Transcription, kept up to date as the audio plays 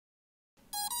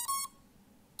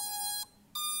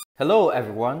Hello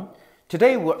everyone!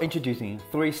 Today we're introducing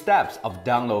 3 steps of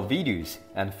download videos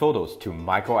and photos to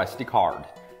microSD card.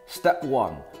 Step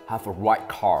 1. Have a right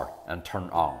card and turn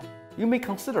on. You may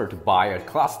consider to buy a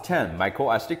Class 10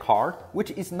 microSD card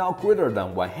which is now greater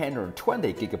than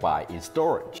 120 GB in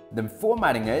storage, then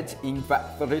formatting it in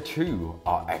FAT32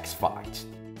 or exFAT.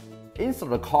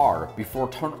 Insert the card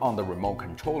before turn on the remote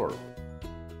controller.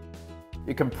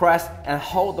 You can press and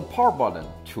hold the power button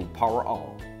to power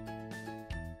on.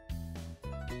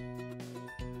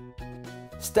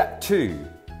 Step 2.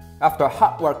 After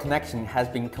hardware connection has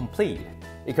been complete,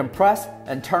 you can press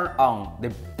and turn on the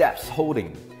depth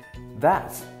holding.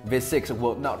 Thus, V6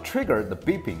 will not trigger the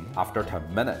beeping after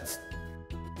 10 minutes.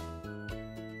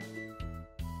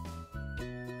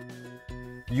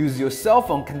 Use your cell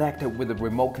phone connected with the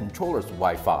remote controller's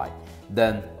Wi-Fi,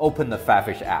 then open the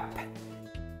FIFISH app.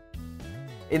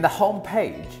 In the home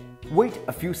page, wait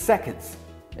a few seconds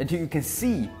until you can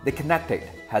see the connected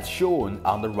has shown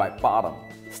on the right bottom.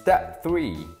 Step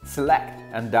 3. Select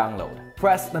and download.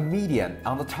 Press the median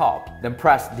on the top, then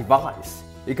press Device.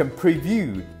 You can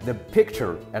preview the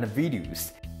picture and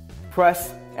videos.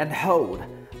 Press and hold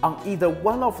on either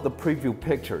one of the preview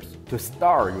pictures to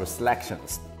start your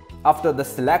selections. After the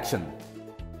selection,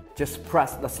 just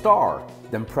press the star,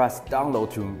 then press Download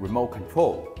to remote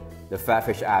control. The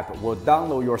FIFISH app will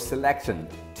download your selection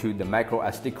to the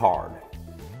microSD card.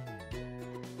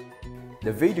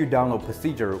 The video download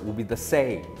procedure will be the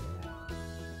same.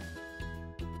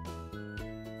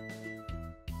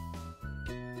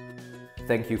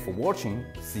 Thank you for watching.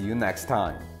 See you next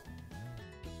time.